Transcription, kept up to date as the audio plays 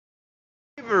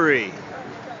Avery.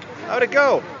 How'd it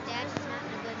go?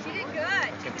 She did good.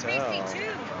 I can She's tell.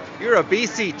 BC2. You're a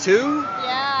BC2?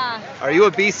 Yeah. Are you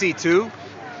a BC2?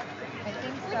 I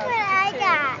think so. Look what I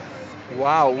got.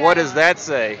 Wow, what does that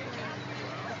say?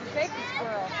 Safety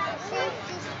squirrel.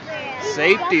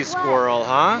 Safety squirrel,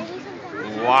 huh?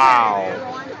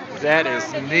 Wow. That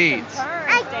is neat.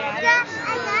 I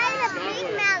got a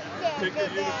big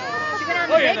mountain. She went on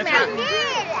the big mountain.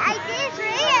 I did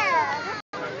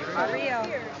Real.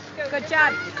 Good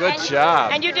job. Good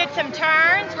job. And you did some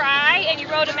turns, right? And you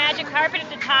rode a magic carpet at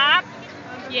the top?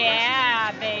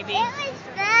 Yeah, baby. It was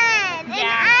fun.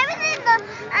 Yeah. And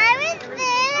I was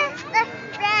the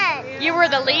front. You were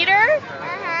the leader?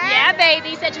 Uh-huh. Yeah,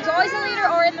 baby. Said she was always the leader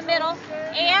or in the middle.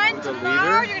 And The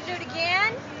tomorrow leader? you're going to do it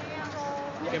again?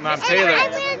 Hey, Mom, And Taylor.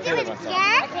 I'm going to do it wants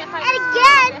again, something. and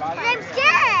again, and I'm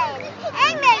done.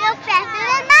 I'm going to go faster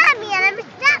than Mommy, and I'm going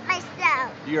to stop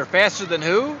myself. You're faster than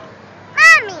who?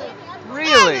 Mommy.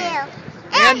 Really? And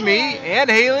you. And me? And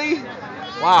Haley?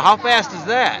 Wow, how fast is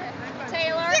that?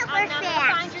 Taylor, Super I'm not going to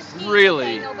fast. find your skis. Really?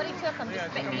 Okay, nobody took them.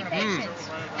 Just be patient.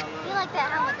 You like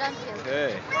that helmet, don't you?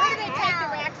 Okay. Where do they take the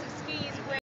racks of